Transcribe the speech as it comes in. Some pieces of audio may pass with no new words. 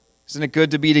Isn't it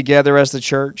good to be together as the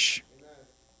church?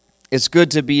 It's good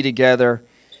to be together.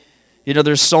 You know,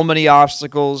 there's so many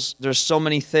obstacles. There's so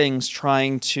many things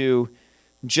trying to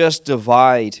just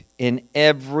divide in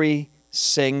every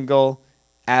single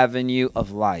avenue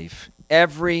of life.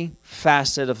 Every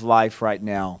facet of life right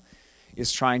now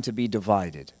is trying to be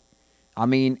divided. I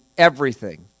mean,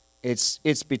 everything. It's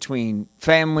between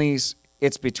families.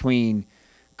 It's between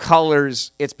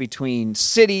colors. It's between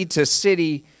city to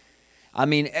city. I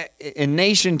mean, in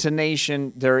nation to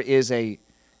nation, there is a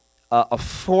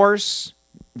force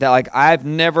that like I've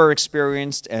never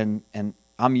experienced, and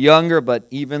I'm younger, but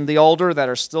even the older that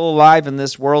are still alive in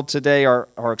this world today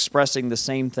are expressing the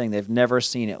same thing. They've never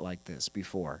seen it like this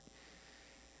before.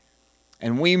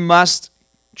 And we must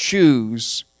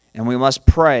choose, and we must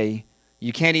pray.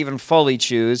 You can't even fully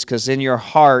choose, because in your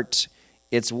heart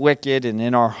it's wicked, and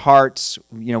in our hearts,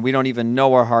 you know, we don't even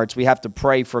know our hearts. We have to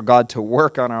pray for God to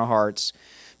work on our hearts.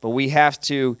 But we have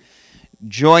to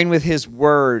join with His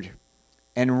Word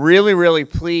and really, really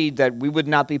plead that we would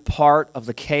not be part of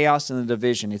the chaos and the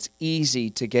division. It's easy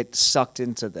to get sucked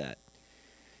into that.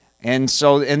 And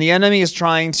the enemy is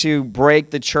trying to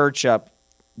break the church up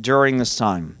during this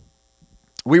time.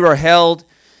 We were held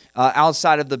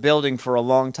outside of the building for a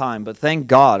long time, but thank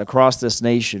God across this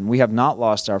nation, we have not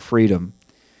lost our freedom.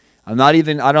 I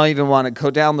don't even want to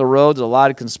go down the road. There's a lot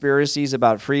of conspiracies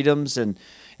about freedoms and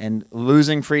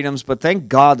losing freedoms, but thank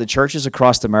God the churches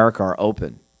across America are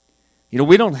open. You know,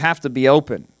 we don't have to be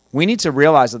open. We need to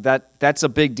realize that's a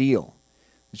big deal.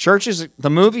 The churches, the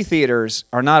movie theaters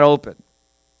are not open.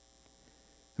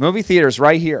 The movie theaters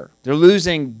right here, they're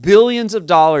losing billions of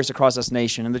dollars across this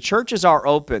nation, and the churches are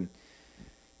open.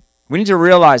 We need to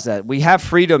realize that. We have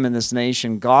freedom in this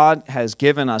nation. God has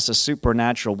given us a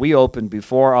supernatural. We open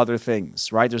before other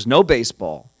things, right? There's no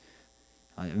baseball,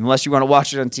 unless you want to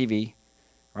watch it on TV,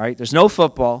 right? There's no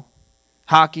football,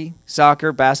 hockey,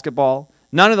 soccer, basketball,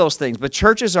 none of those things. But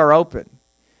churches are open.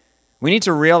 We need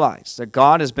to realize that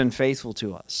God has been faithful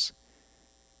to us.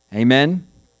 Amen?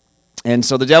 And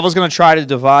so the devil's going to try to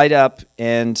divide up,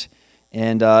 and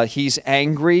he's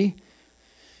angry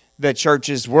that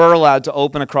churches were allowed to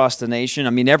open across the nation. I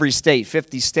mean, every state,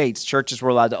 50 states, churches were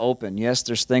allowed to open. Yes,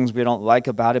 there's things we don't like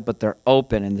about it, but they're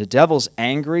open. And the devil's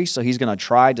angry, so he's going to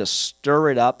try to stir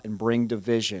it up and bring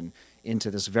division into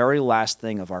this very last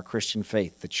thing of our Christian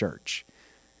faith, the church.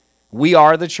 We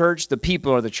are the church, the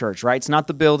people are the church, right? It's not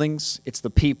the buildings, it's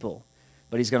the people.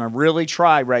 But he's going to really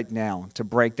try right now to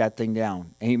break that thing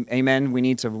down. Amen? We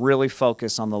need to really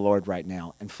focus on the Lord right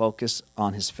now and focus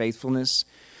on His faithfulness,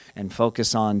 and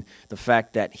focus on the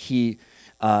fact that He,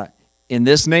 in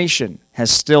this nation, has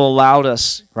still allowed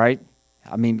us, right?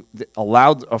 I mean,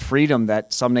 allowed a freedom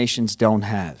that some nations don't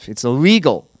have. It's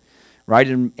illegal, right,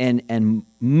 in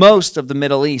most of the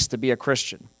Middle East to be a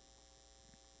Christian.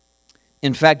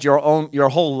 In fact, your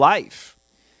whole life,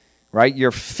 right,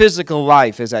 your physical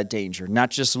life is at danger, not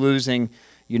just losing,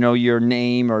 you know, your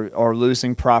name or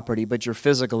losing property, but your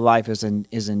physical life is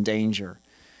in danger.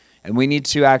 And we need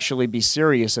to actually be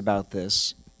serious about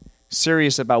this,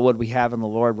 serious about what we have in the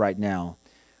Lord right now.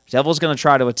 The devil's going to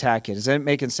try to attack it. Is that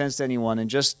making sense to anyone? And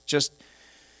just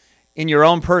in your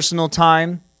own personal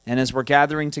time, and as we're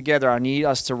gathering together, I need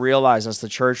us to realize as the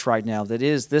church right now that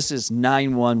this is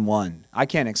 911. I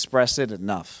can't express it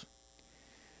enough.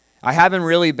 I haven't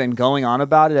really been going on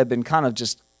about it. I've been kind of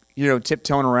just, you know,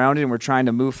 tiptoeing around it, and we're trying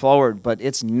to move forward. But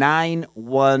it's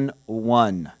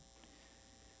 911.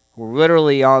 We're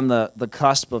literally on the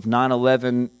cusp of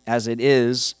 9/11 as it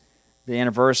is, the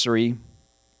anniversary.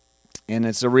 And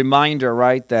it's a reminder,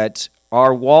 right, that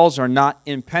our walls are not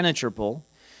impenetrable,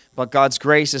 but God's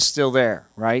grace is still there,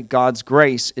 right? God's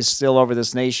grace is still over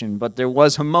this nation. But there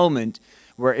was a moment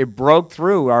where it broke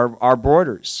through our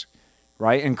borders,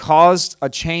 right, and caused a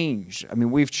change. I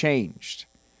mean, we've changed.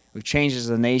 We've changed as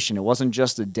a nation. It wasn't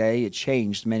just a day. It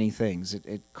changed many things.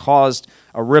 It caused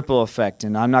a ripple effect,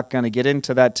 and I'm not going to get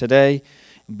into that today,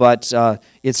 but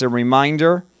it's a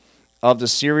reminder of the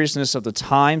seriousness of the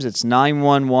times. It's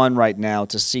 911 right now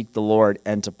to seek the Lord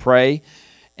and to pray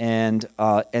and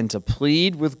to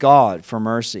plead with God for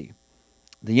mercy.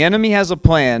 The enemy has a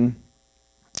plan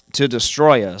to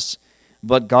destroy us,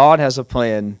 but God has a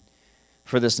plan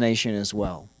for this nation as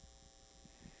well.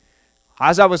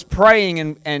 As I was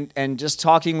praying and just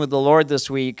talking with the Lord this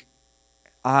week,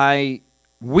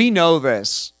 we know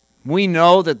this. We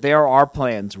know that there are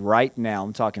plans right now,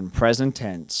 I'm talking present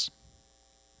tense,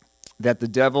 that the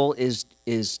devil is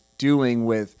doing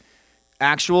with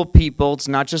actual people. It's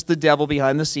not just the devil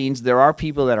behind the scenes. There are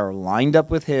people that are lined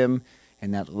up with him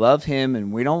and that love him,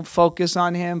 and we don't focus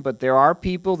on him, but there are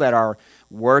people that are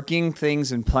working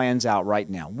things and plans out right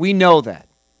now. We know that.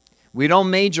 We don't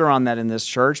major on that in this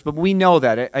church, but we know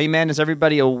that. Amen. Is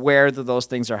everybody aware that those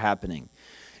things are happening?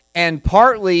 And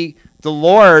partly the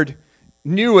Lord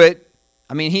knew it.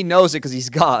 I mean, he knows it because he's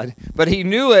God, but he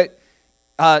knew it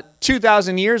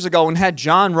 2,000 years ago and had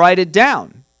John write it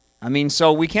down. I mean,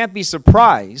 so we can't be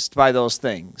surprised by those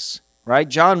things, right?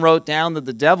 John wrote down that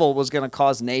the devil was going to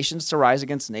cause nations to rise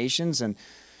against nations and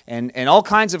all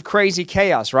kinds of crazy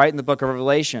chaos, right, in the book of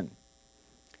Revelation.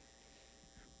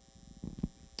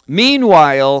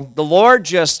 Meanwhile, the Lord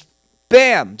just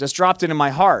dropped it in my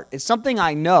heart. It's something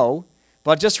I know,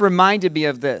 but just reminded me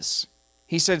of this.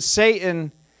 He said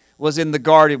Satan was in the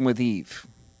garden with Eve.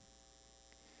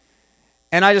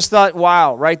 And I just thought,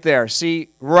 wow, right there. See,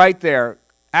 right there.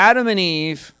 Adam and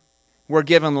Eve were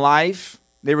given life.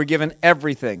 They were given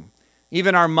everything.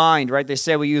 Even our mind, right? They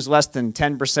say we use less than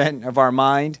 10% of our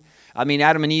mind. I mean,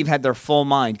 Adam and Eve had their full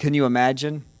mind. Can you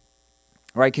imagine?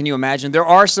 Right? Can you imagine? There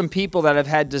are some people that have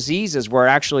had diseases where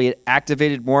actually it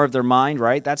activated more of their mind,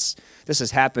 right? This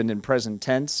has happened in present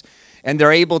tense. And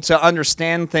they're able to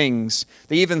understand things.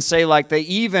 They even say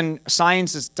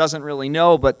science doesn't really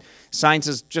know, but science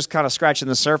is just kind of scratching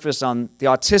the surface on the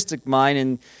autistic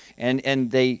mind,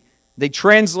 and they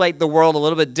translate the world a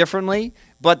little bit differently,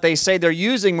 but they say they're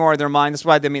using more of their mind. That's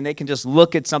why they can just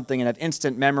look at something and have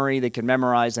instant memory. They can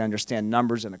memorize and understand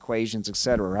numbers and equations,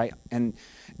 etc., right? And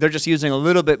they're just using a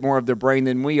little bit more of their brain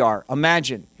than we are.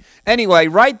 Imagine. Anyway,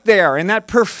 right there in that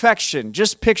perfection,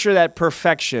 just picture that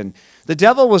perfection. The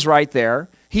devil was right there.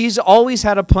 He's always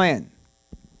had a plan.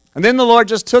 And then the Lord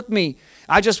just took me.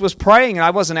 I just was praying, and I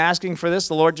wasn't asking for this.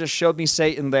 The Lord just showed me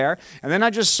Satan there. And then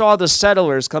I just saw the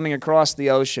settlers coming across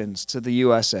the oceans to the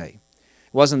USA.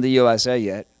 It wasn't the USA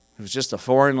yet. It was just a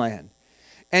foreign land.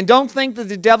 And don't think that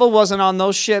the devil wasn't on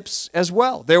those ships as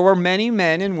well. There were many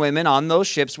men and women on those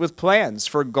ships with plans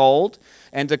for gold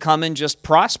and to come and just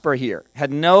prosper here.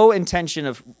 Had no intention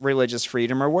of religious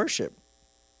freedom or worship.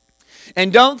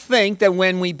 And don't think that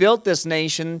when we built this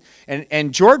nation,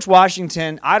 and George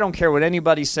Washington, I don't care what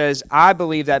anybody says, I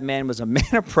believe that man was a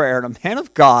man of prayer and a man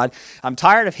of God. I'm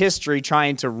tired of history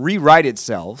trying to rewrite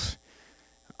itself.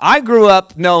 I grew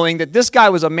up knowing that this guy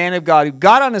was a man of God who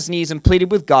got on his knees and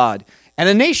pleaded with God, and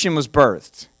a nation was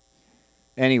birthed.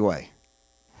 Anyway,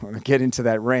 I'm going to get into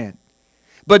that rant.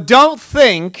 But don't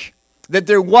think that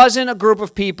there wasn't a group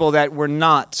of people that were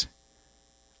not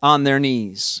on their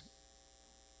knees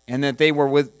and that they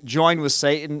were joined with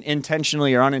Satan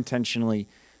intentionally or unintentionally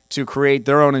to create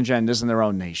their own agendas in their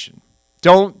own nation.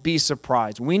 Don't be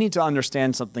surprised. We need to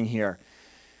understand something here.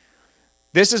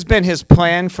 This has been his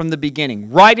plan from the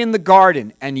beginning, right in the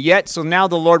garden, and yet, so now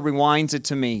the Lord rewinds it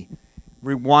to me,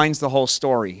 rewinds the whole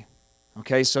story.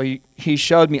 Okay, so he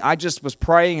showed me, I just was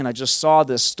praying and I just saw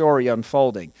this story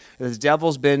unfolding. The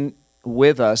devil's been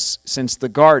with us since the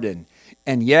garden,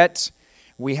 and yet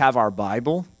we have our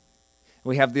Bible.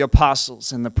 We have the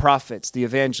apostles and the prophets, the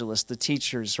evangelists, the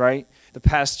teachers, right? The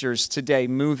pastors today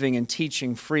moving and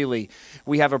teaching freely.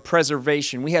 We have a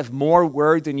preservation. We have more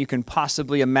word than you can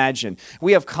possibly imagine.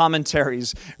 We have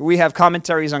commentaries. We have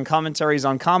commentaries on commentaries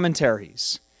on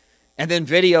commentaries. And then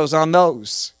videos on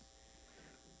those.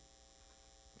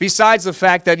 Besides the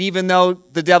fact that even though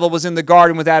the devil was in the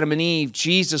garden with Adam and Eve,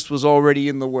 Jesus was already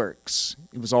in the works.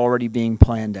 It was already being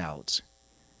planned out.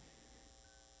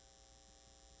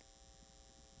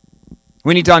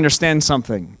 We need to understand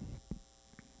something.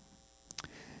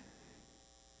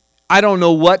 I don't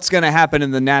know what's going to happen in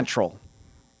the natural.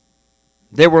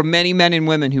 There were many men and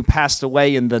women who passed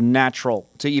away in the natural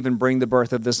to even bring the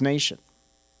birth of this nation.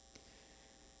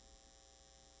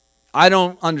 I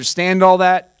don't understand all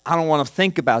that. I don't want to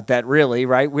think about that really,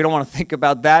 right? We don't want to think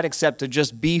about that except to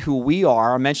just be who we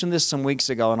are. I mentioned this some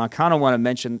weeks ago, and I kind of want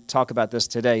to talk about this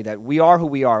today, that we are who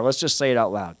we are. Let's just say it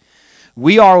out loud.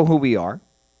 We are who we are.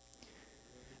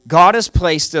 God has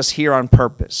placed us here on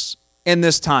purpose in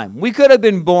this time. We could have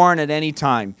been born at any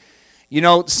time. You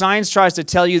know, science tries to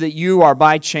tell you that you are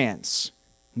by chance.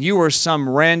 You are some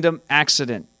random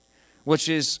accident, which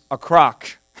is a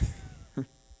crock.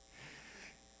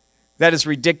 That is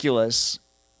ridiculous.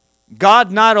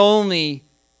 God not only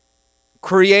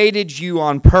created you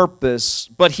on purpose,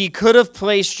 but he could have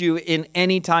placed you in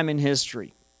any time in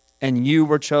history, and you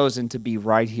were chosen to be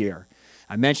right here.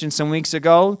 I mentioned some weeks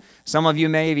ago, some of you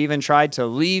may have even tried to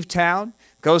leave town,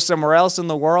 go somewhere else in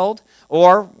the world,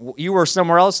 or you were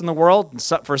somewhere else in the world,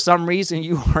 and for some reason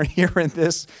you are here in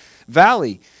this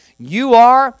valley. You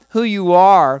are who you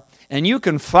are, and you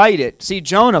can fight it. See,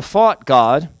 Jonah fought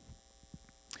God,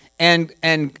 and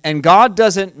God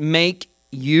doesn't make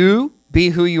you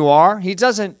be who you are. He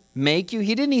doesn't make you?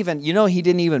 He didn't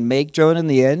even make Jonah in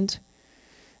the end.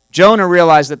 Jonah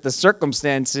realized that the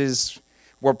circumstances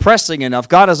were pressing enough.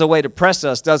 God has a way to press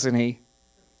us, doesn't he?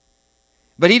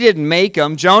 But he didn't make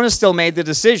him. Jonah still made the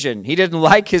decision. He didn't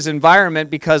like his environment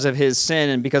because of his sin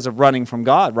and because of running from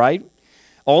God, right?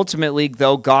 Ultimately,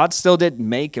 though, God still didn't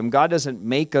make him. God doesn't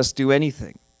make us do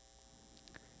anything.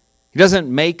 He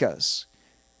doesn't make us.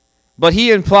 But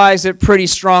he implies it pretty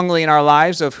strongly in our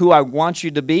lives of who I want you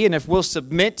to be. And if we'll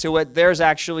submit to it, there's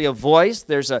actually a voice.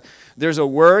 There's a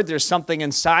word. There's something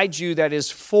inside you that is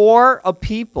for a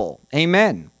people.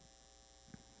 Amen.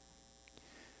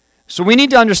 So we need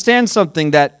to understand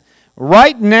something that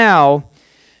right now,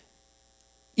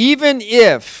 even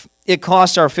if it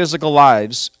costs our physical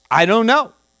lives, I don't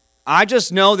know. I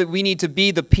just know that we need to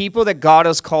be the people that God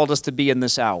has called us to be in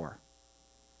this hour.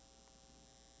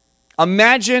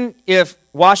 Imagine if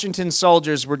Washington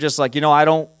soldiers were just like, I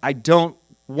don't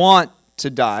want to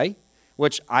die,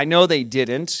 which I know they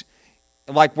didn't,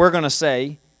 like we're going to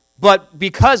say, but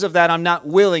because of that, I'm not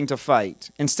willing to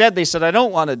fight. Instead, they said, I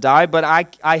don't want to die, but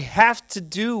I have to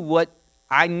do what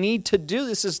I need to do.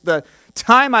 This is the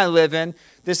time I live in.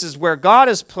 This is where God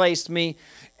has placed me,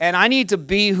 and I need to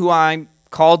be who I'm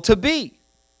called to be.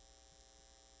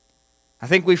 I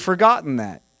think we've forgotten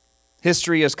that.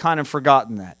 History has kind of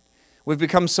forgotten that. We've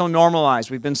become so normalized.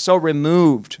 We've been so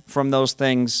removed from those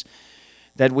things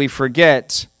that we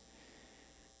forget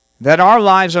that our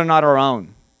lives are not our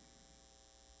own.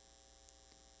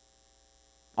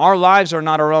 Our lives are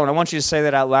not our own. I want you to say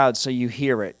that out loud so you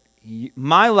hear it.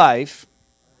 My life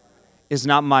is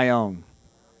not my own.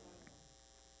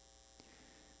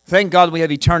 Thank God we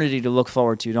have eternity to look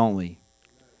forward to, don't we?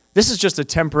 This is just a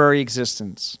temporary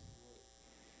existence.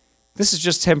 This is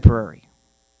just temporary.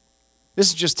 This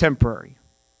is just temporary.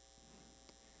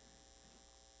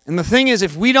 And the thing is,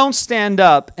 if we don't stand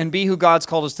up and be who God's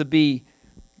called us to be,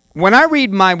 when I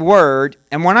read my word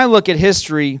and when I look at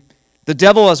history, the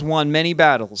devil has won many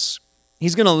battles.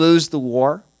 He's going to lose the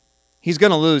war. He's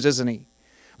going to lose, isn't he?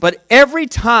 But every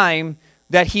time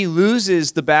that he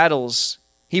loses the battles,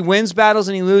 he wins battles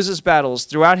and he loses battles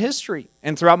throughout history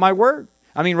and throughout my word.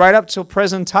 I mean, right up till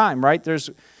present time, right?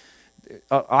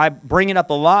 I bring it up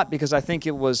a lot because I think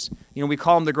it was, we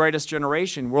call them the greatest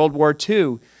generation, World War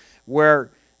II,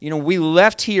 where, we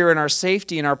left here in our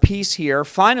safety and our peace here.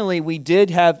 Finally, we did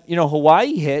have,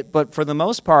 Hawaii hit, but for the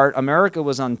most part, America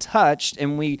was untouched,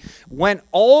 and we went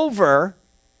over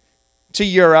to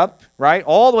Europe, right,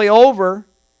 all the way over,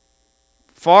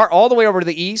 all the way over to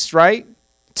the east, right,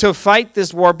 to fight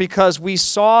this war because we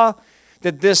saw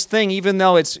that this thing, even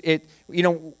though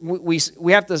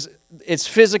we have to, it's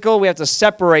physical, we have to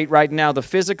separate right now the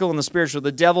physical and the spiritual.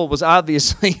 The devil was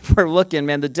obviously, if we're looking,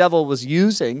 the devil was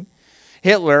using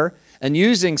Hitler and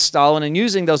using Stalin and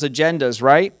using those agendas,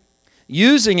 right?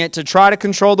 Using it to try to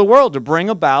control the world, to bring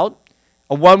about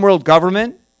a one-world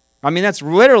government.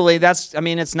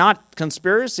 It's not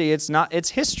conspiracy, it's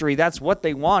history. That's what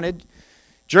they wanted.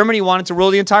 Germany wanted to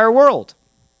rule the entire world.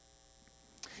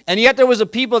 And yet there was a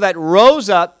people that rose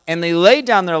up and they laid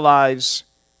down their lives,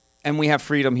 and we have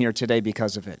freedom here today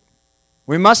because of it.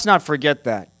 We must not forget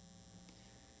that.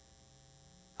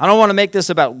 I don't want to make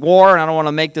this about war, and I don't want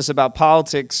to make this about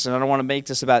politics, and I don't want to make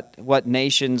this about what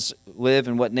nations live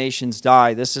and what nations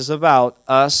die. This is about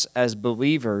us as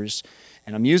believers,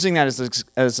 and I'm using that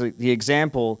as the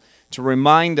example to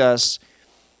remind us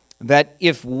that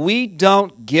if we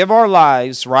don't give our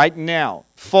lives right now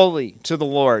fully to the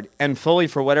Lord and fully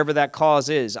for whatever that cause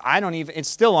is, it's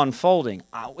still unfolding.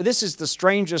 This is the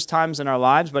strangest times in our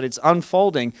lives, but it's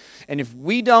unfolding. And if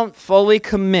we don't fully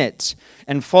commit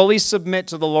and fully submit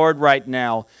to the Lord right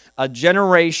now, a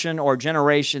generation or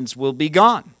generations will be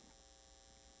gone.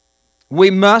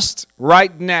 We must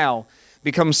right now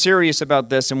become serious about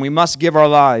this, and we must give our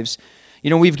lives.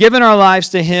 We've given our lives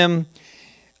to Him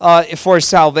for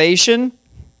salvation,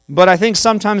 but I think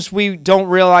sometimes we don't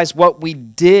realize what we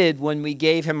did when we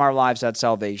gave Him our lives at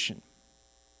salvation.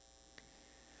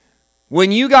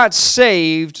 When you got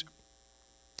saved,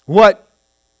 what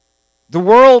the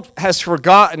world has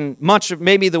forgotten, much of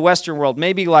maybe the Western world,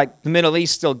 maybe like the Middle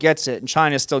East still gets it and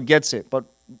China still gets it, but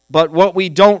what we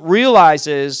don't realize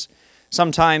is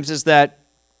sometimes is that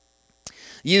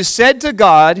you said to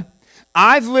God,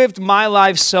 I've lived my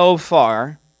life so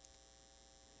far.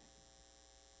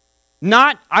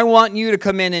 Not, I want you to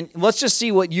come in and let's just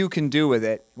see what you can do with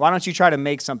it. Why don't you try to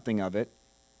make something of it?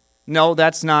 No,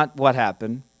 that's not what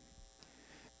happened.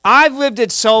 I've lived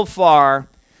it so far.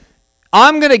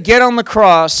 I'm going to get on the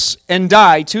cross and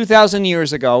die 2,000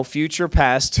 years ago, future,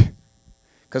 past,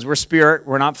 because we're spirit,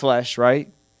 we're not flesh,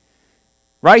 right?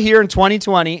 right here in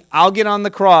 2020, I'll get on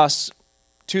the cross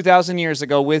 2,000 years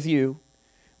ago with you.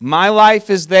 My life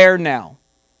is there now.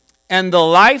 And the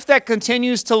life that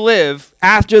continues to live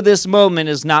after this moment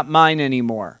is not mine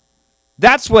anymore.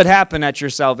 That's what happened at your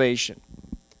salvation.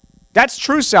 That's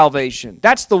true salvation.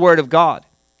 That's the Word of God.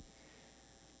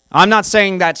 I'm not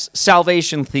saying that's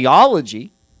salvation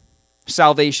theology,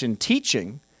 salvation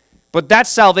teaching, but that's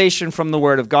salvation from the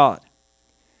Word of God.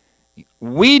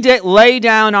 We lay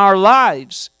down our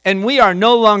lives, and we are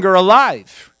no longer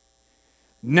alive.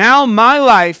 Now my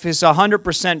life is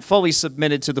 100% fully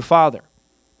submitted to the Father.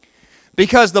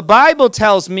 Because the Bible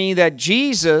tells me that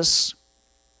Jesus,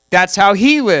 that's how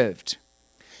he lived.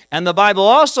 And the Bible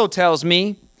also tells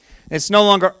me it's no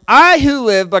longer I who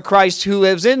live, but Christ who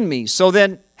lives in me. So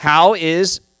then, how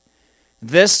is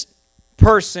this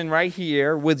person right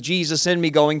here with Jesus in me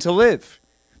going to live?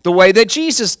 The way that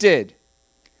Jesus did.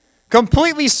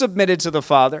 Completely submitted to the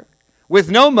Father,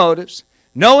 with no motives,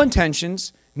 no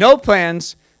intentions, no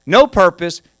plans, no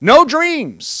purpose, no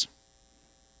dreams,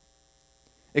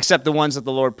 except the ones that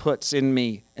the Lord puts in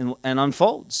me and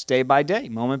unfolds day by day,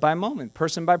 moment by moment,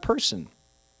 person by person.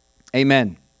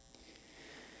 Amen.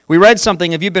 We read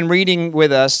something. If you've been reading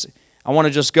with us, I want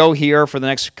to just go here for the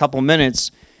next couple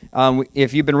minutes.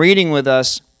 If you've been reading with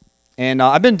us, and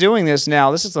I've been doing this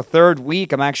now. This is the third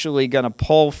week. I'm actually going to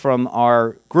pull from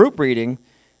our group reading.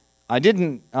 I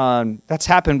didn't, that's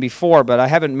happened before, but I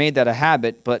haven't made that a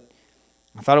habit. But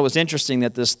I thought it was interesting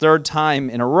that this third time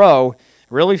in a row,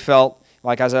 really felt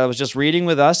like as I was just reading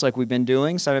with us, like we've been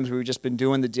doing. Sometimes we've just been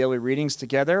doing the daily readings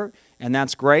together, and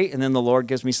that's great. And then the Lord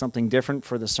gives me something different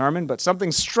for the sermon. But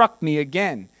something struck me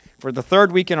again for the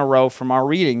third week in a row from our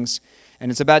readings,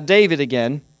 and it's about David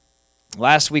again.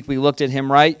 Last week we looked at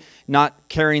him, right? Not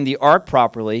carrying the ark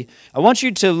properly. I want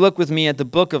you to look with me at the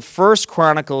book of 1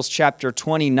 Chronicles chapter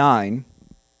 29.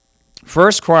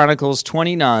 1 Chronicles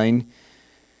 29,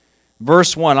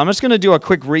 verse 1. I'm just going to do a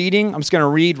quick reading. I'm just going to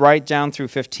read right down through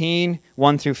 15,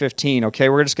 1 through 15, okay?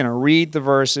 We're just going to read the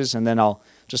verses, and then I'll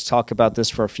just talk about this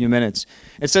for a few minutes.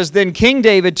 It says, Then King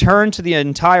David turned to the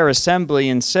entire assembly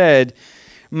and said,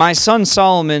 My son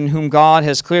Solomon, whom God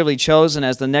has clearly chosen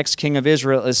as the next king of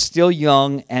Israel, is still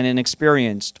young and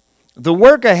inexperienced. The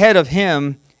work ahead of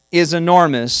him is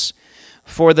enormous,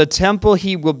 for the temple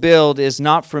he will build is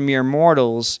not for mere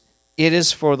mortals, it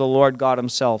is for the Lord God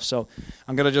himself. So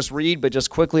I'm going to just read, but just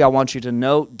quickly I want you to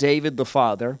note David the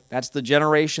father. That's the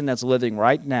generation that's living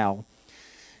right now.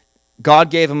 God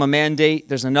gave him a mandate.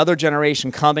 There's another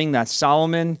generation coming, that's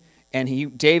Solomon.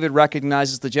 And David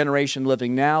recognizes the generation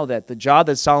living now that the job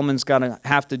that Solomon's going to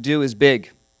have to do is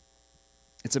big.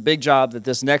 It's a big job that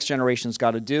this next generation's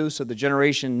got to do. So the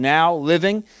generation now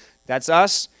living, that's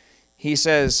us. He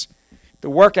says the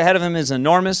work ahead of him is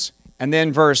enormous. And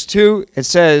then verse 2, it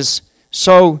says,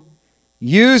 So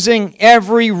using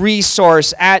every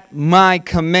resource at my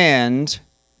command,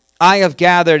 I have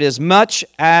gathered as much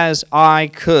as I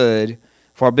could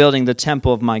for building the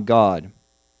temple of my God.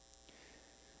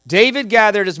 David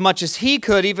gathered as much as he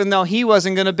could, even though he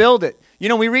wasn't going to build it. You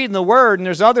know, we read in the Word, and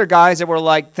there's other guys that were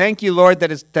like, thank you, Lord,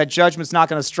 that judgment's not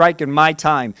going to strike in my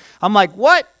time. I'm like,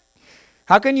 what?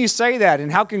 How can you say that?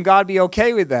 And how can God be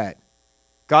okay with that?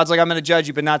 God's like, I'm going to judge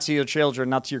you, but not to your children,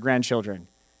 not to your grandchildren.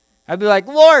 I'd be like,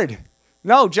 Lord,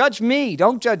 no, judge me.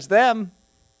 Don't judge them.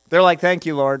 They're like, thank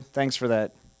you, Lord. Thanks for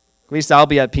that. At least I'll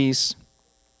be at peace.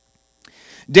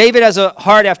 David has a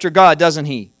heart after God, doesn't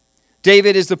he?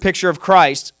 David is the picture of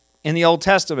Christ in the Old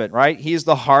Testament, right? He is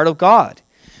the heart of God.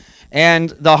 And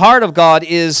the heart of God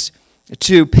is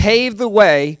to pave the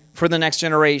way for the next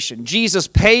generation. Jesus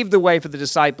paved the way for the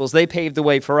disciples. They paved the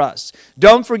way for us.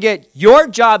 Don't forget, your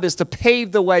job is to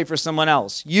pave the way for someone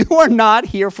else. You are not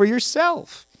here for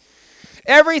yourself.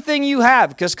 Everything you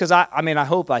have, because I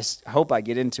hope I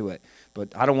get into it,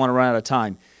 but I don't want to run out of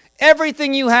time.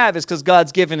 Everything you have is because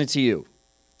God's given it to you.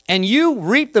 And you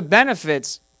reap the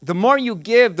benefits. The more you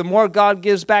give, the more God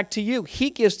gives back to you.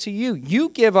 He gives to you. You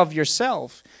give of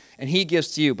yourself, and he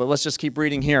gives to you. But let's just keep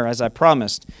reading here, as I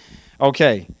promised.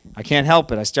 Okay, I can't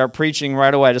help it. I start preaching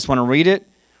right away. I just want to read it.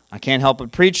 I can't help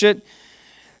but preach it.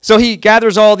 So he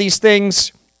gathers all these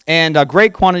things, and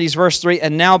great quantities, verse 3,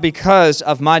 and now because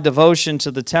of my devotion to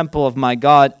the temple of my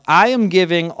God, I am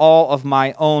giving all of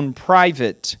my own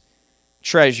private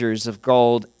treasures of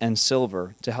gold and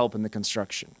silver to help in the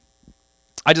construction.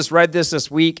 I just read this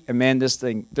week, and man, this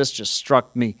just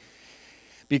struck me.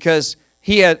 Because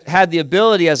he had the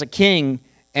ability as a king,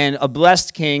 and a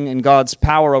blessed king, and God's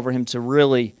power over him to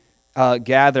really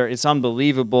gather. It's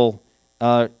unbelievable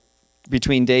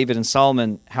between David and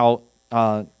Solomon how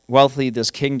wealthy this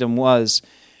kingdom was,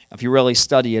 if you really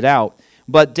study it out.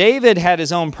 But David had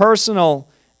his own personal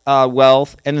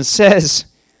wealth, and it says,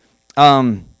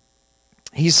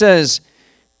 he says,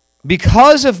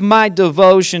 because of my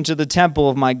devotion to the temple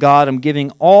of my God, I'm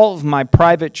giving all of my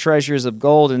private treasures of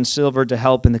gold and silver to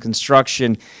help in the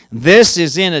construction. This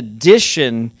is in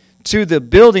addition to the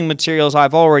building materials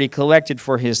I've already collected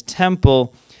for his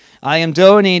temple. I am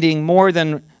donating more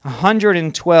than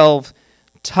 112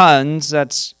 tons.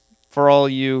 That's for all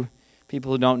you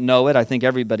people who don't know it. I think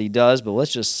everybody does, but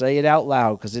let's just say it out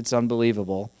loud because it's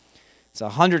unbelievable. It's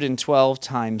 112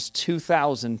 times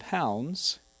 2,000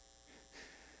 pounds.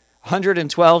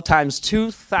 112 times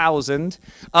 2,000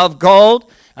 of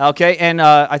gold. Okay, and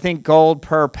I think gold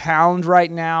per pound right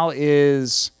now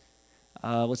is,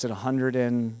 what's it,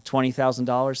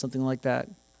 $120,000, something like that?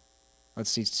 Let's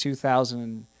see,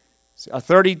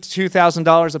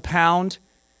 $32,000 a pound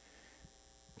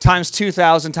times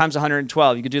 2,000 times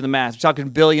 112. You could do the math. We're talking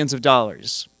billions of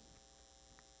dollars.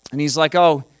 And he's like,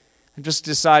 oh, I just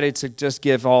decided to just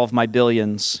give all of my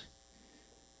billions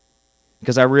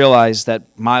because I realized that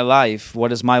my life,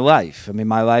 what is my life? I mean,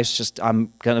 my life's just,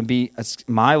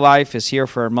 my life is here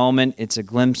for a moment. It's a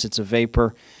glimpse, it's a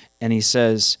vapor. And he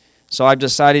says, so I've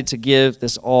decided to give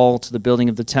this all to the building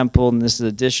of the temple, and this is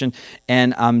addition,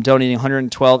 and I'm donating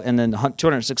 112 and then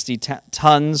 260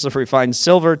 tons of refined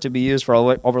silver to be used for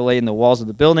overlaying the walls of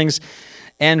the buildings,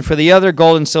 and for the other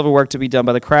gold and silver work to be done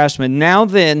by the craftsmen. Now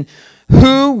then,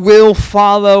 who will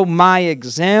follow my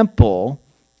example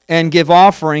and give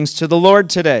offerings to the Lord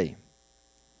today?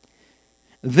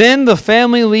 Then the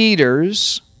family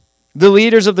leaders, the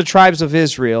leaders of the tribes of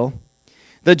Israel,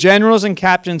 the generals and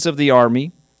captains of the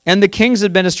army, and the king's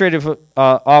administrative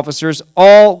officers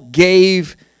all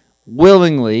gave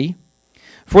willingly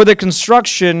for the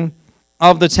construction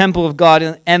of the temple of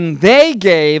God, and they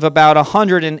gave about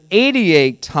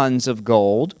 188 tons of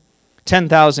gold,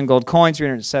 10,000 gold coins,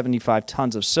 375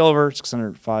 tons of silver,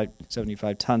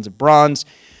 675 tons of bronze,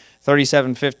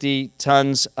 3,750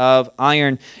 tons of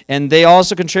iron. And they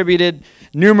also contributed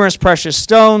numerous precious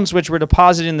stones, which were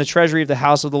deposited in the treasury of the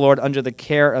house of the Lord under the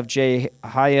care of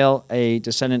Jehiel, a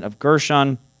descendant of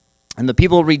Gershon. And the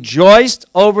people rejoiced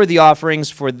over the offerings,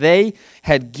 for they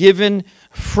had given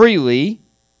freely.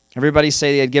 Everybody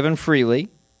say they had given freely.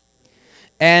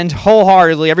 And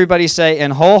wholeheartedly. Everybody say,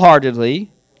 and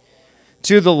wholeheartedly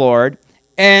to the Lord.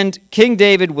 And King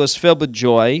David was filled with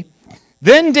joy.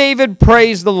 Then David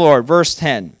praised the Lord. Verse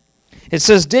 10. It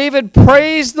says, David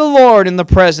praised the Lord in the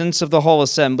presence of the whole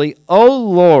assembly. O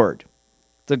Lord,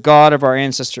 the God of our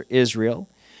ancestor Israel,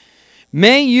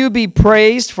 may you be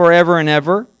praised forever and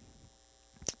ever.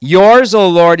 Yours, O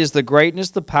Lord, is the greatness,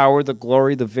 the power, the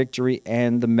glory, the victory,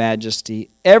 and the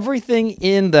majesty. Everything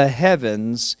in the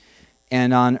heavens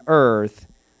and on earth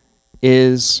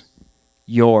is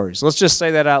yours. Let's just say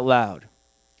that out loud.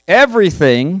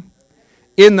 Everything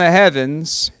in the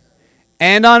heavens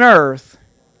and on earth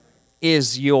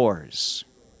is yours.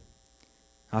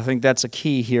 I think that's a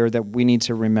key here that we need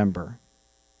to remember.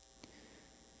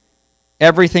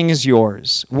 Everything is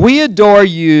yours. We adore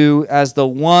you as the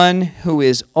one who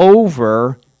is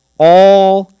over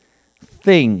all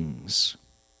things.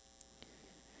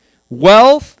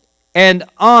 Wealth and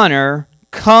honor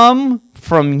come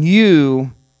from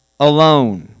you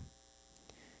alone.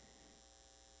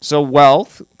 So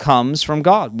wealth comes from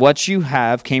God. What you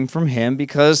have came from Him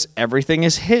because everything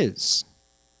is His.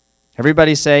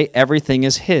 Everybody say, everything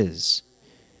is His.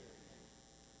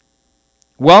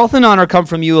 Wealth and honor come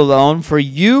from you alone, for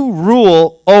you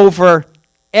rule over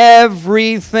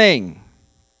everything.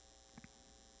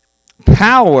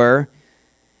 Power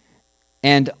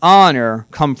and honor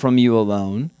come from you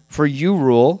alone, for you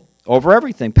rule over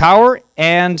everything. Power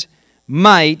and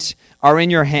might are in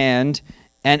your hand,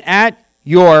 and at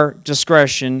your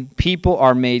discretion, people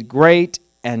are made great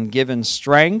and given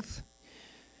strength.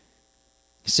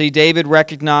 See, David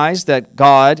recognized that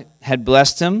God had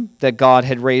blessed him, that God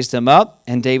had raised him up,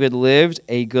 and David lived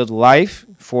a good life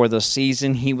for the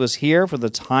season he was here, for the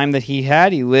time that he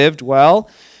had. He lived well,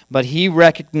 but he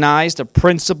recognized a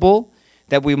principle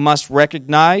that we must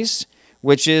recognize,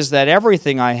 which is that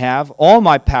everything I have, all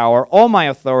my power, all my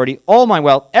authority, all my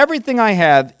wealth, everything I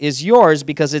have is yours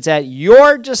because it's at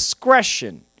your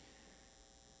discretion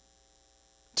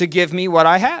to give me what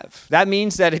I have. That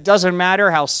means that it doesn't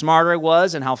matter how smart I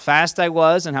was and how fast I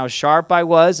was and how sharp I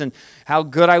was and how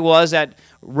good I was at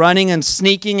running and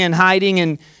sneaking and hiding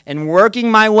and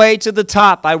working my way to the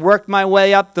top. I worked my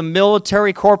way up the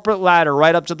military corporate ladder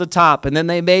right up to the top, and then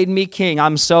they made me king.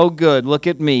 I'm so good. Look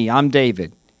at me. I'm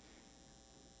David.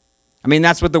 I mean,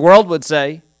 that's what the world would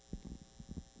say.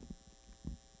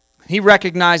 He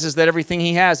recognizes that everything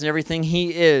he has and everything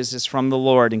he is from the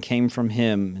Lord and came from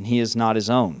him, and he is not his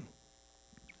own.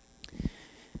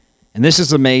 And this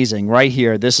is amazing right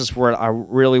here. This is where I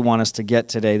really want us to get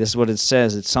today. This is what it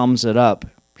says. It sums it up.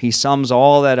 He sums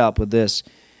all that up with this.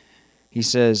 He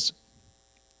says,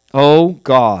 "O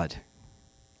God,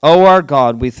 O our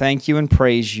God, we thank you and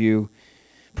praise you.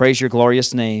 Praise your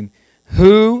glorious name.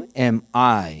 Who am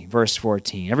I?" Verse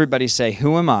 14. Everybody say,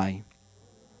 "Who am I?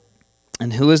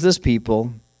 And who is this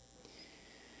people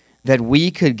that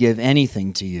we could give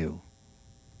anything to you?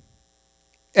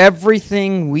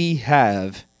 Everything we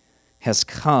have has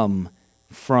come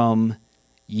from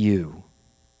you.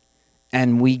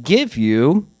 And we give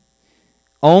you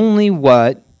only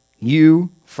what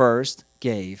you first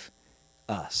gave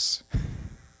us."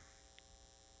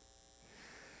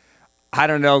 I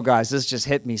don't know, guys. This just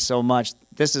hit me so much.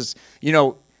 This is,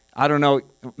 I don't know,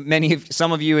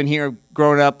 some of you in here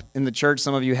grown up in the church,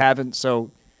 some of you haven't, so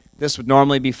this would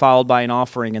normally be followed by an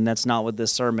offering, and that's not what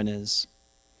this sermon is.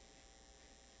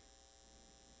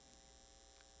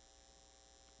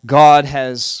 God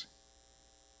has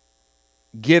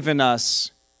given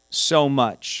us so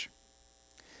much.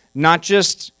 Not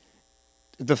just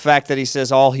the fact that he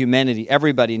says all humanity,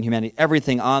 everybody in humanity,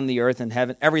 everything on the earth and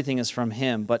heaven, everything is from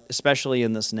him, but especially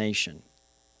in this nation.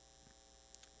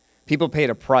 People paid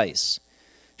a price.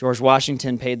 George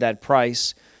Washington paid that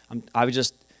price.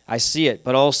 I see it,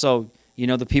 but also,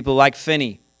 the people like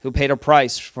Finney who paid a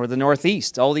price for the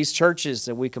Northeast. All these churches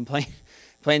that we complain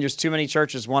there's too many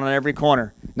churches, one on every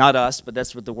corner. Not us, but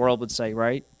that's what the world would say,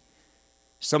 right?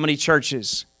 So many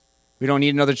churches. We don't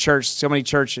need another church. So many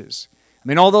churches.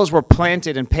 All those were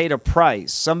planted and paid a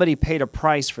price. Somebody paid a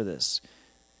price for this.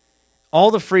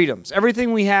 All the freedoms,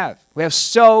 everything we have. We have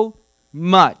so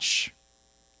much.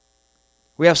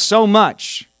 We have so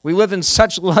much. We live in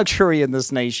such luxury in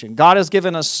this nation. God has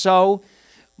given us so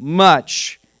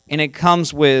much, and it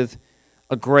comes with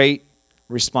a great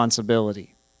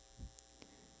responsibility.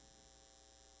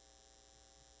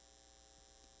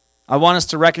 I want us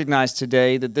to recognize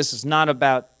today that this is not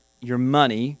about your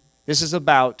money. This is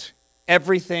about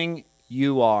everything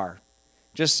you are.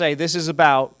 Just say, this is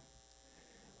about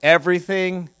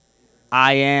everything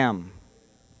I am.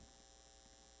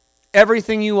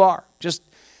 Everything you are. Just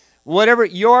whatever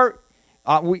your...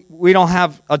 we don't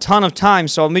have a ton of time,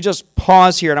 so let me just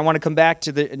pause here, and I want to come back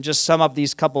to and just sum up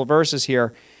these couple of verses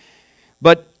here.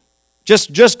 But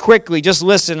just quickly, just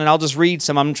listen, and I'll just read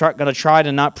some. I'm going to try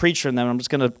to not preach from them. I'm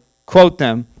just going to quote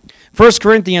them. 1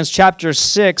 Corinthians chapter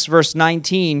 6, verse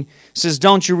 19 says,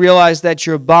 "Don't you realize that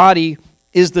your body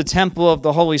is the temple of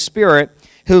the Holy Spirit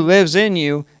who lives in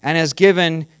you and has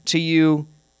given to you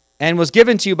and was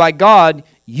given to you by God?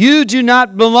 You do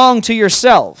not belong to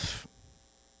yourself."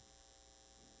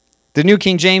 The New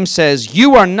King James says,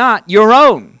 "You are not your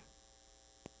own."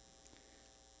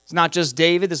 It's not just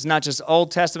David. It's not just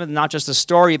Old Testament. Not just a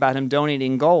story about him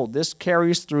donating gold. This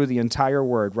carries through the entire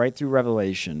word, right through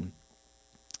Revelation.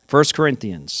 1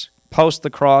 Corinthians, post the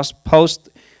cross, post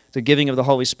the giving of the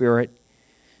Holy Spirit.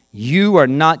 You are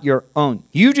not your own.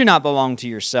 You do not belong to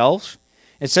yourself.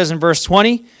 It says in verse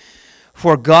 20,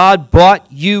 "For God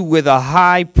bought you with a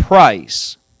high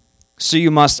price, so you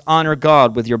must honor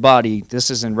God with your body." This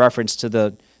is in reference to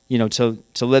the,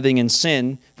 to living in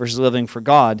sin versus living for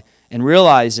God, and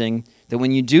realizing that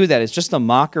when you do that, it's just a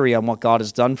mockery on what God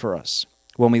has done for us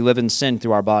when we live in sin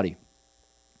through our body.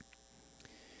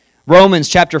 Romans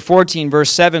chapter 14,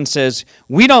 verse 7 says,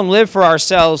 "We don't live for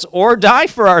ourselves or die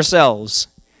for ourselves."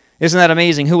 Isn't that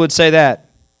amazing? Who would say that?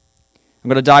 I'm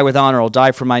going to die with honor. I'll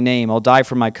die for my name. I'll die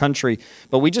for my country.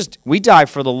 But we die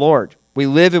for the Lord. We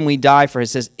live and we die for Him. It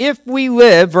says, if we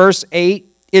live, verse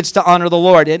 8, it's to honor the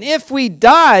Lord. And if we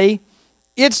die,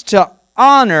 it's to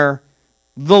honor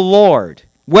the Lord.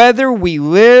 Whether we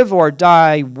live or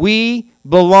die, we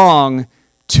belong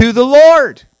to the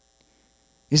Lord.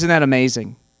 Isn't that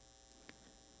amazing?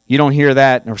 You don't hear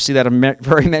that or see that in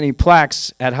very many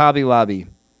plaques at Hobby Lobby,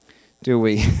 do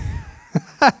we?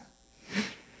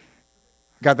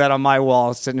 Got that on my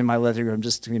wall, sitting in my living room,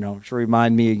 just to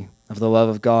remind me of the love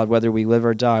of God. Whether we live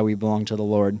or die, we belong to the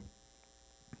Lord.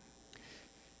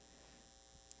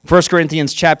 1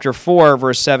 Corinthians chapter 4,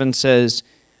 verse 7 says,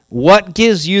 "What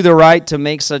gives you the right to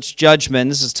make such judgment?"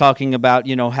 This is talking about,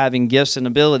 having gifts and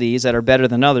abilities that are better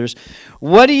than others.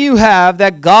 "What do you have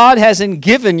that God hasn't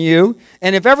given you?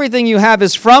 And if everything you have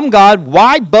is from God,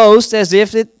 why boast as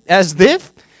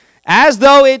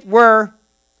though it were..."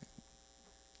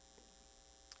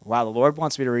 Wow, the Lord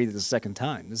wants me to read it the second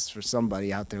time. This is for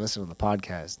somebody out there listening to the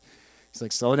podcast. He's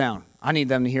like, slow down. I need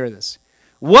them to hear this.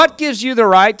 What gives you the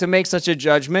right to make such a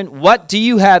judgment? What do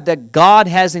you have that God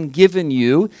hasn't given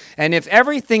you? And if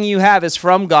everything you have is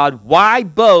from God, why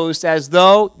boast as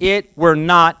though it were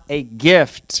not a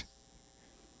gift?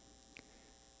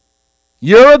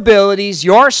 Your abilities,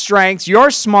 your strengths,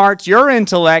 your smarts, your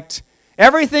intellect,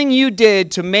 everything you did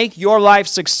to make your life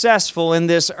successful in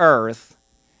this earth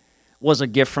was a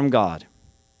gift from God.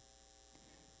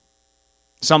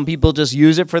 Some people just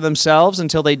use it for themselves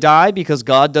until they die because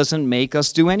God doesn't make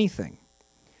us do anything.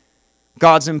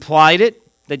 God's implied it,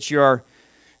 that your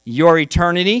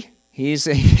eternity, He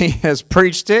has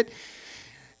preached it.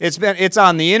 It's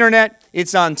on the internet,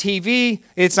 it's on TV,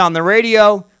 it's on the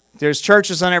radio. There's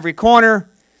churches on every corner.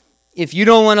 If you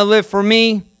don't want to live for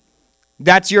me,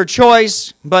 that's your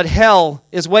choice, but hell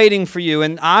is waiting for you.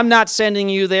 And I'm not sending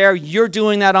you there. You're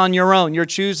doing that on your own. You're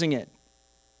choosing it.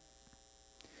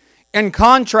 In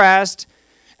contrast,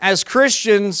 as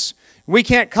Christians, we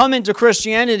can't come into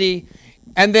Christianity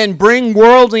and then bring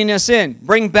worldliness in,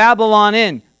 bring Babylon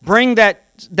in, bring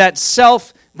that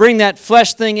self, bring that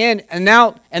flesh thing in.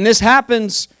 And this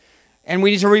happens, and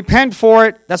we need to repent for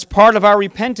it. That's part of our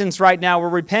repentance right now. We're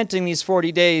repenting these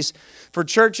 40 days for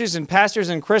churches and pastors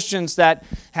and Christians that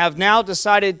have now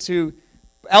decided to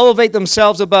elevate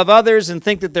themselves above others and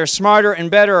think that they're smarter and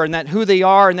better and that who they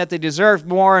are and that they deserve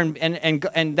more and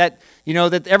that,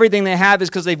 that everything they have is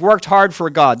because they've worked hard for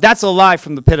God. That's a lie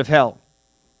from the pit of hell.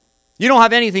 You don't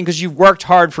have anything because you've worked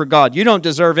hard for God. You don't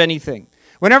deserve anything.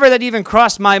 Whenever that even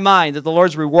crossed my mind that the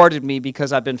Lord's rewarded me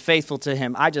because I've been faithful to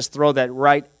Him, I just throw that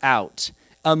right out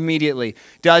immediately.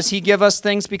 Does He give us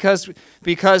things because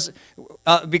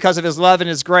of His love and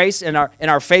His grace and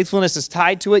our faithfulness is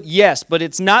tied to it? Yes, but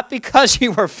it's not because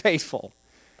you were faithful.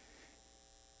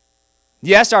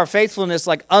 Yes, our faithfulness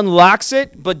unlocks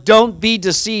it, but don't be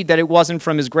deceived that it wasn't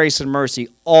from His grace and mercy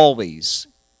always.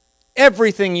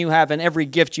 Everything you have and every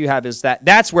gift you have is that.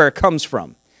 That's where it comes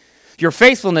from. Your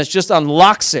faithfulness just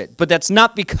unlocks it, but that's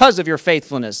not because of your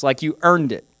faithfulness, like you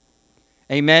earned it.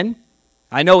 Amen?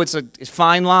 I know it's a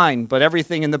fine line, but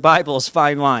everything in the Bible is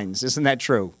fine lines. Isn't that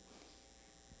true?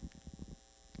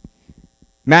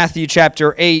 Matthew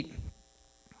chapter 8.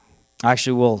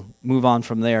 Actually, we'll move on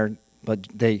from there, but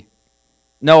I'm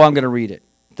going to read it.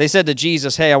 They said to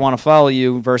Jesus, "Hey, I want to follow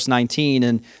you," verse 19,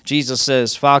 and Jesus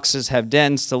says, "Foxes have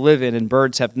dens to live in and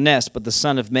birds have nests, but the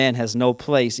Son of Man has no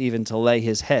place even to lay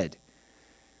His head."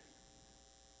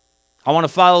 I want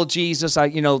to follow Jesus.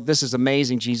 This is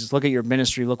amazing, Jesus. Look at your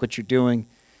ministry. Look what you're doing.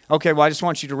 Okay, well, I just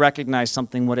want you to recognize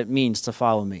something, what it means to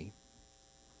follow me.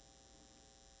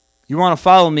 You want to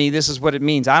follow me, this is what it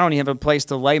means. I don't even have a place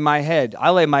to lay my head. I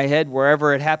lay my head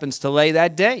wherever it happens to lay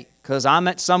that day because I'm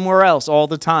at somewhere else all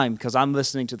the time because I'm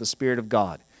listening to the Spirit of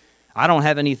God. I don't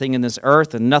have anything in this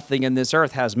earth, and nothing in this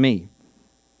earth has me.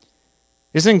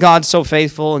 Isn't God so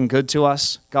faithful and good to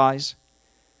us, guys?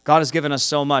 God has given us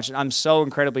so much, and I'm so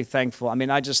incredibly thankful.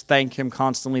 I just thank Him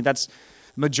constantly. That's the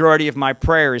majority of my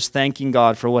prayer is thanking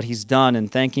God for what He's done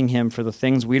and thanking Him for the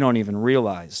things we don't even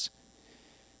realize.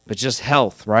 But just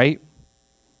health, right?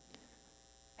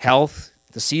 Health,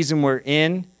 the season we're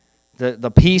in,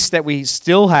 the peace that we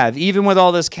still have, even with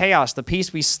all this chaos, the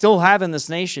peace we still have in this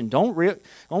nation. Don't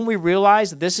we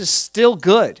realize that this is still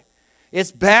good?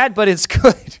 It's bad, but it's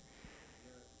good.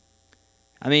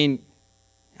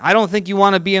 I don't think you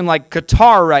want to be in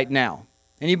Qatar right now.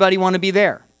 Anybody want to be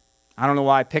there? I don't know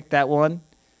why I picked that one.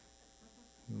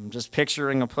 I'm just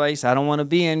picturing a place I don't want to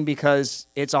be in because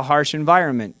it's a harsh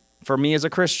environment for me as a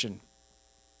Christian.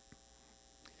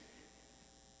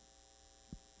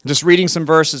 Just reading some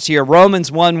verses here. Romans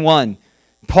 1:1.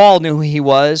 Paul knew who he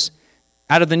was.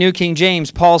 Out of the New King James,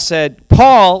 Paul said,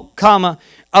 Paul,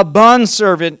 a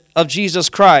bondservant of Jesus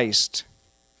Christ.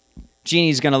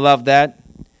 Jeannie's going to love that.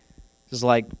 This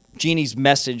is Jeannie's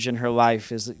message in her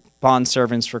life is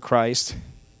bondservants for Christ.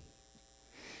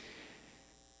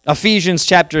 Ephesians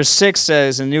chapter 6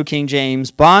 says in New King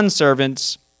James,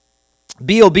 bondservants,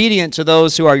 be obedient to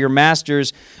those who are your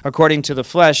masters according to the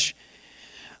flesh,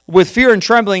 with fear and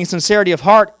trembling and sincerity of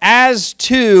heart, as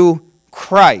to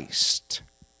Christ.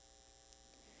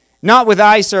 Not with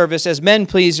eye service as men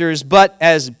pleasers, but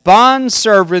as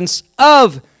bondservants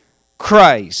of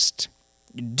Christ,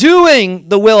 doing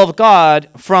the will of God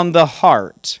from the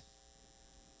heart.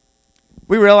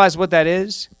 We realize what that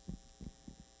is?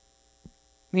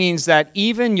 Means that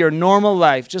even your normal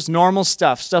life, just normal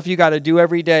stuff you got to do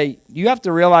every day, you have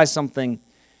to realize something.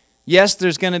 Yes,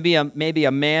 there's going to be maybe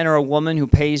a man or a woman who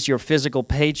pays your physical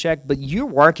paycheck, but you're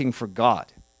working for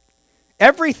God.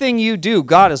 Everything you do,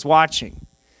 God is watching.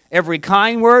 Every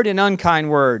kind word and unkind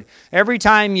word. Every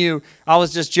time I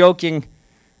was just joking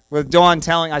with Dawn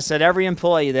telling, I said every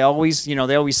employee, they always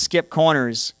skip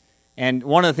corners. And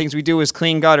one of the things we do is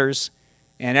clean gutters.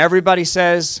 And everybody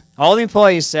says, all the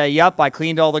employees say, yep, I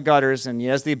cleaned all the gutters. And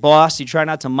as the boss, you try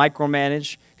not to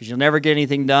micromanage because you'll never get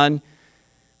anything done.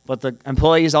 But the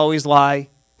employees always lie.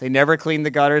 They never cleaned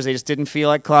the gutters. They just didn't feel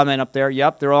like climbing up there.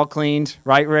 Yep, they're all cleaned.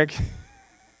 Right, Rick?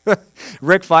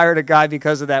 Rick fired a guy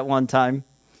because of that one time.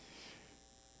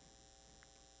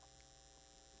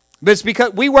 But it's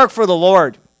because we work for the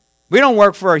Lord. We don't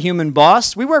work for a human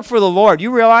boss. We work for the Lord.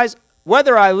 You realize,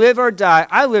 whether I live or die,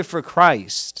 I live for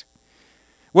Christ.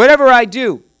 Whatever I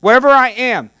do, wherever I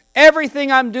am,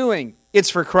 everything I'm doing, it's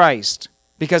for Christ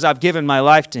because I've given my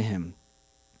life to Him.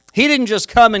 He didn't just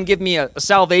come and give me a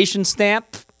salvation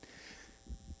stamp,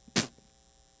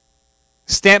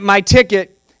 stamp my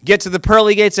ticket, get to the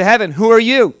pearly gates of heaven. Who are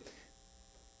you?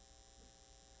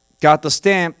 Got the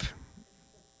stamp.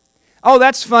 Oh,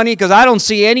 that's funny because I don't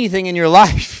see anything in your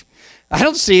life. I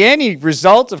don't see any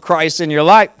result of Christ in your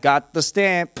life. Got the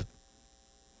stamp.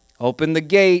 Open the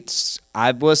gates.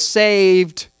 I was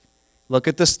saved. Look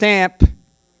at the stamp.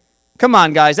 Come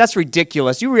on, guys, that's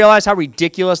ridiculous. You realize how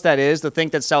ridiculous that is to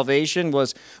think that salvation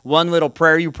was one little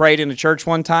prayer you prayed in a church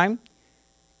one time?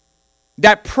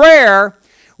 That prayer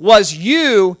was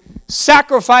you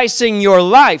sacrificing your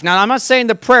life. Now, I'm not saying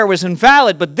the prayer was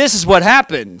invalid, but this is what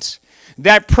happened.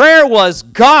 That prayer was,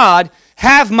 God,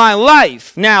 have my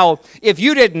life. Now, if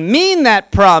you didn't mean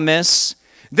that promise,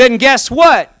 then guess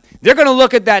what? They're going to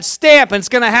look at that stamp, and it's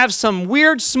going to have some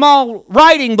weird small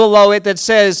writing below it that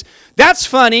says, that's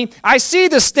funny, I see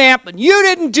the stamp, but you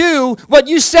didn't do what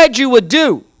you said you would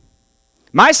do.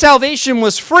 My salvation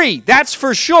was free, that's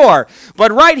for sure.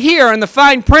 But right here in the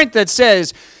fine print that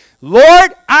says,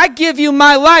 Lord, I give you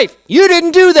my life. You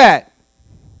didn't do that.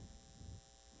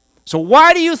 So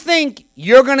why do you think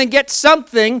you're going to get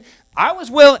something?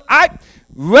 I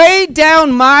laid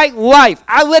down my life.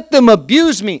 I let them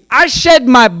abuse me. I shed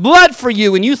my blood for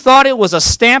you, and you thought it was a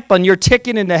stamp on your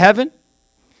ticket into heaven?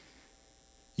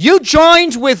 You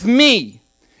joined with me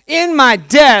in my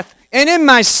death and in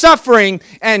my suffering,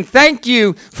 and thank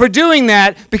you for doing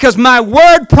that because my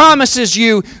word promises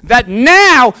you that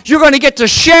now you're going to get to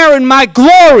share in my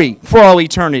glory for all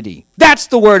eternity. That's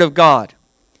the word of God.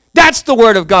 That's the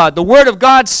word of God. The word of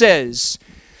God says,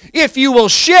 if you will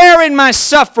share in my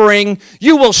suffering,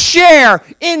 you will share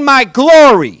in my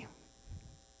glory.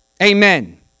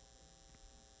 Amen.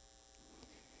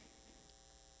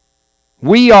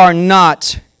 We are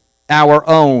not our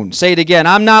own. Say it again.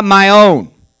 I'm not my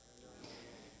own.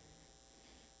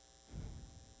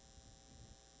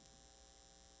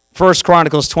 First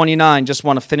Chronicles 29. Just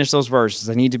want to finish those verses.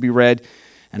 They need to be read,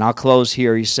 and I'll close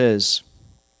here. He says,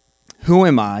 who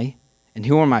am I and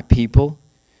who are my people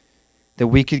that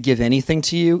we could give anything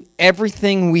to you?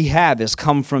 Everything we have has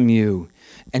come from you,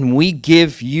 and we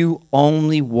give you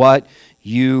only what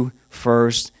you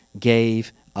first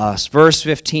gave us. Verse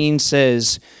 15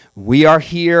 says, we are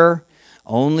here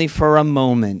only for a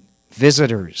moment,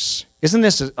 visitors. Isn't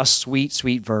this a sweet,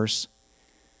 sweet verse?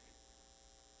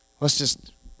 Let's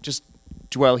just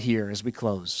dwell here as we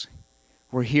close.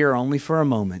 We're here only for a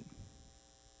moment.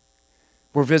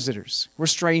 We're visitors. We're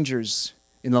strangers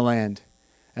in the land,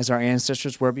 as our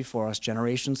ancestors were before us.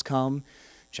 Generations come,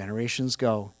 generations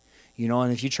go. You know,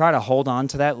 and if you try to hold on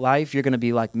to that life, you're going to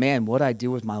be like, man, what'd I do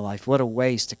with my life? What a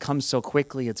waste. It comes so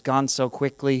quickly. It's gone so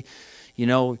quickly. You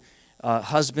know,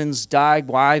 husbands died,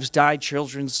 wives died,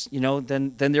 children's,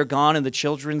 then they're gone, and the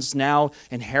children's now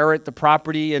inherit the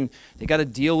property, and they got to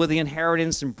deal with the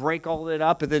inheritance and break all of it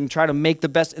up and then try to make the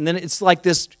best. And then it's like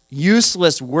this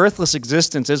useless, worthless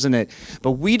existence, isn't it?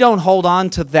 But we don't hold on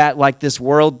to that like this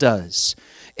world does.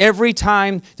 Every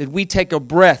time that we take a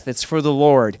breath, it's for the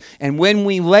Lord. And when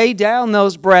we lay down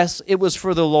those breaths, it was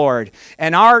for the Lord.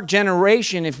 And our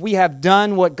generation, if we have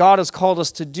done what God has called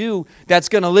us to do, that's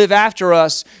going to live after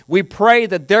us, we pray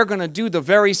that they're going to do the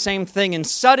very same thing. And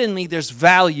suddenly there's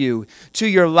value to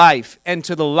your life and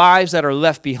to the lives that are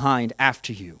left behind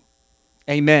after you.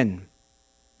 Amen.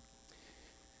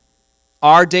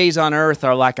 Our days on earth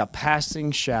are like a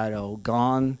passing shadow,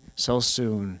 gone so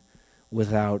soon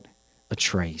without a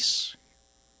trace.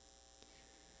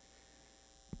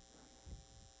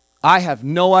 I have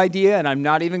no idea, and I'm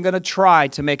not even going to try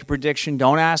to make a prediction.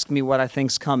 Don't ask me what I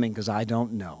think's coming, because I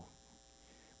don't know.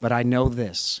 But I know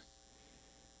this.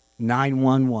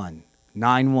 911,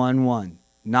 911,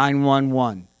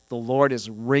 911. The Lord is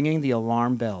ringing the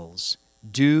alarm bells.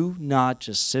 Do not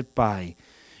just sit by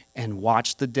and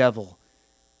watch the devil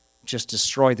just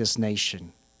destroy this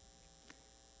nation.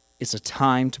 It's a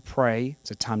time to pray.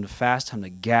 It's a time to fast, time to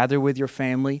gather with your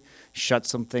family, shut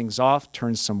some things off,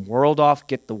 turn some world off,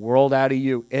 get the world out of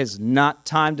you. It is not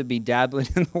time to be dabbling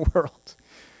in the world.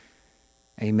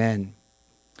 Amen.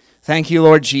 Thank you,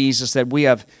 Lord Jesus, that we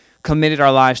have committed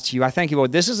our lives to you. I thank you,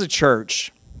 Lord. This is a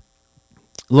church,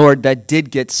 Lord, that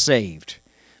did get saved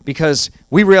because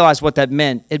we realized what that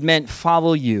meant. It meant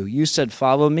follow you. You said,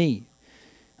 follow me.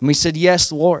 And we said,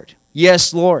 yes, Lord.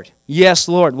 Yes, Lord. Yes,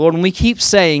 Lord. Lord, when we keep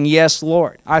saying, yes,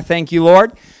 Lord, I thank you,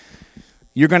 Lord,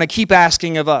 you're going to keep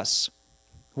asking of us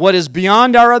what is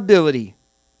beyond our ability.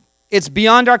 It's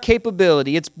beyond our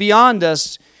capability. It's beyond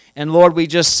us. And Lord, we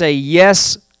just say,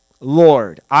 yes,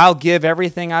 Lord, I'll give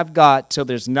everything I've got till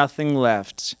there's nothing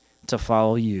left to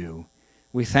follow you.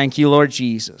 We thank you, Lord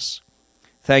Jesus.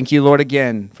 Thank you, Lord,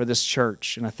 again for this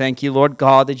church. And I thank you, Lord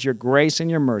God, that your grace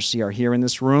and your mercy are here in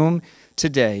this room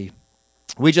today.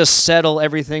 We just settle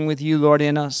everything with you, Lord,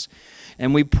 in us.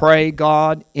 And we pray,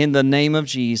 God, in the name of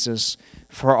Jesus,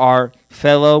 for our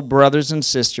fellow brothers and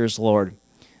sisters, Lord.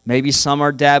 Maybe some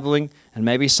are dabbling, and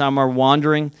maybe some are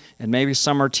wandering, and maybe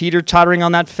some are teeter-tottering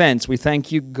on that fence. We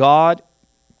thank you, God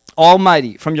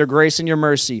Almighty, from your grace and your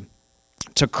mercy,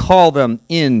 to call them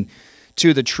in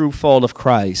to the true fold of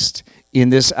Christ in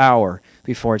this hour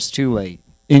before it's too late.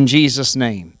 In Jesus'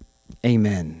 name,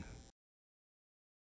 amen.